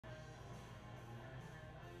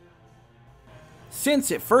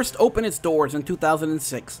Since it first opened its doors in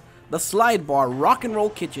 2006, the Slide Bar Rock and Roll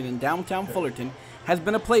Kitchen in downtown Fullerton has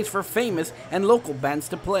been a place for famous and local bands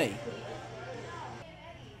to play.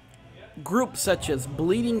 Groups such as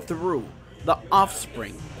Bleeding Through, The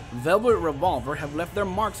Offspring, Velvet Revolver have left their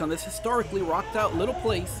marks on this historically rocked out little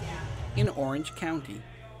place in Orange County.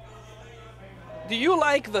 Do you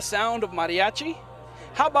like the sound of mariachi?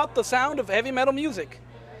 How about the sound of heavy metal music?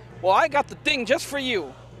 Well, I got the thing just for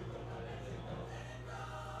you.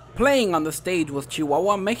 Playing on the stage was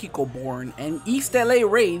Chihuahua, Mexico-born and East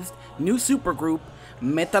LA-raised new supergroup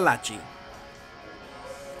Metalachi.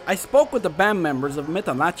 I spoke with the band members of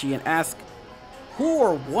Metalachi and asked, who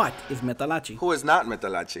or what is Metalachi? Who is not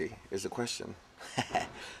Metalachi is the question.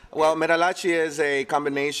 Well, Metalachi is a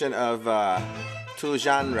combination of two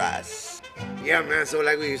genres. Yeah, man, so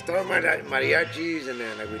like we started mariachis and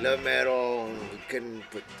then like we love metal and we couldn't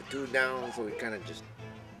put the two down, so we kind of just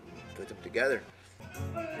put them together.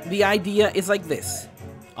 The idea is like this: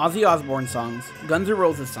 Ozzy Osbourne songs, Guns N'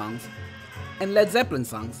 Roses songs, and Led Zeppelin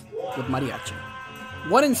songs with mariachi.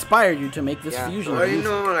 What inspired you to make this fusion? Well, you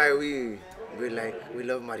know, like we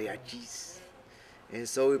love mariachis, and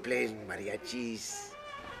so we play mariachis.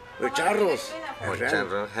 We're charros.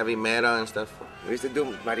 Heavy metal and stuff. We used to do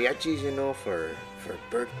mariachis, you know, for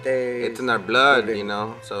birthdays. It's in our blood, you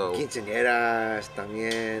know, so quinceañeras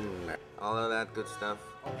también. all of that good stuff.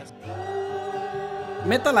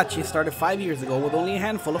 Metalachi started 5 years ago with only a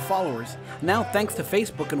handful of followers. Now, thanks to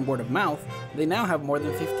Facebook and word of mouth, they now have more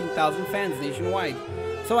than 15,000 fans nationwide.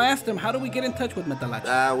 So I asked him, how do we get in touch with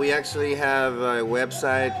Metalachi? We actually have a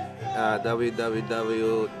website,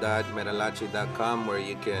 www.metalachi.com, where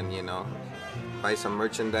you can, you know, buy some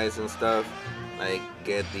merchandise and stuff. Like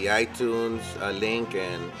get the iTunes link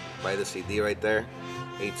and buy the CD right there.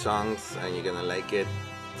 8 songs, and you're gonna like it.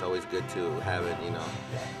 It's always good to have it, you know,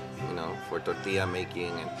 for tortilla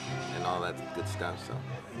making and all that good stuff. So.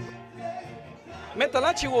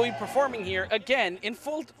 Metalachi will be performing here again in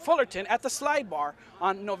Fullerton at the Slide Bar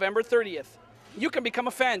on November 30th. You can become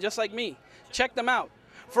a fan just like me. Check them out.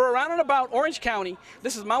 For Around and About Orange County,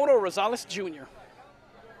 this is Mauro Rosales Jr.